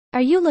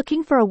Are you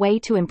looking for a way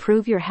to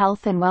improve your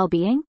health and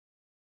well-being?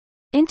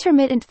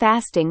 Intermittent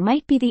fasting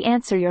might be the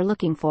answer you're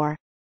looking for.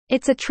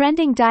 It's a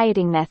trending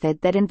dieting method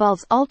that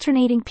involves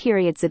alternating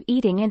periods of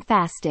eating and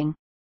fasting.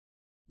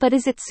 But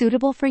is it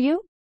suitable for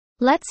you?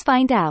 Let's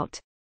find out.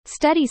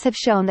 Studies have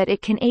shown that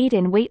it can aid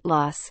in weight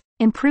loss,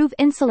 improve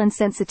insulin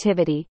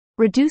sensitivity,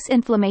 reduce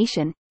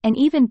inflammation, and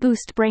even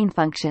boost brain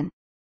function.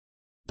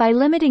 By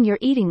limiting your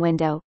eating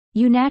window,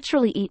 you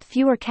naturally eat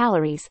fewer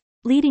calories,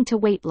 leading to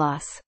weight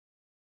loss.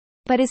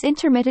 But is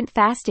intermittent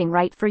fasting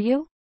right for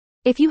you?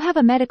 If you have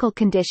a medical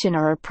condition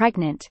or are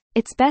pregnant,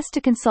 it's best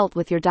to consult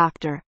with your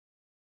doctor.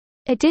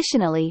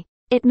 Additionally,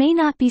 it may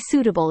not be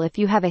suitable if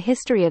you have a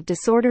history of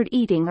disordered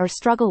eating or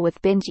struggle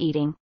with binge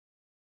eating.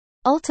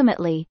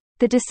 Ultimately,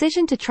 the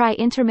decision to try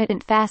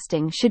intermittent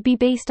fasting should be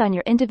based on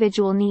your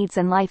individual needs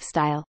and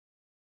lifestyle.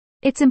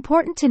 It's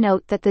important to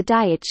note that the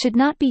diet should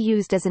not be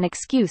used as an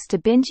excuse to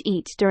binge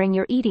eat during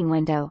your eating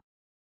window.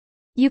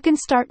 You can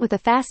start with a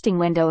fasting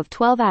window of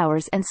 12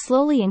 hours and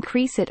slowly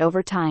increase it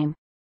over time.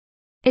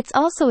 It's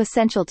also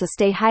essential to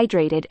stay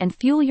hydrated and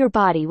fuel your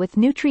body with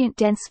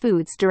nutrient-dense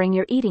foods during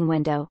your eating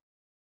window.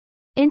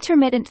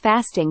 Intermittent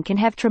fasting can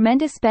have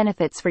tremendous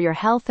benefits for your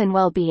health and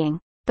well-being,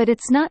 but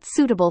it's not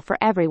suitable for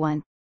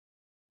everyone.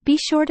 Be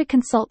sure to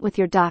consult with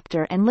your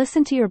doctor and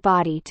listen to your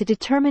body to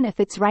determine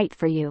if it's right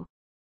for you.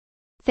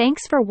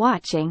 Thanks for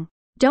watching.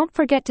 Don't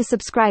forget to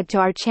subscribe to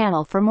our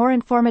channel for more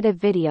informative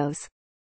videos.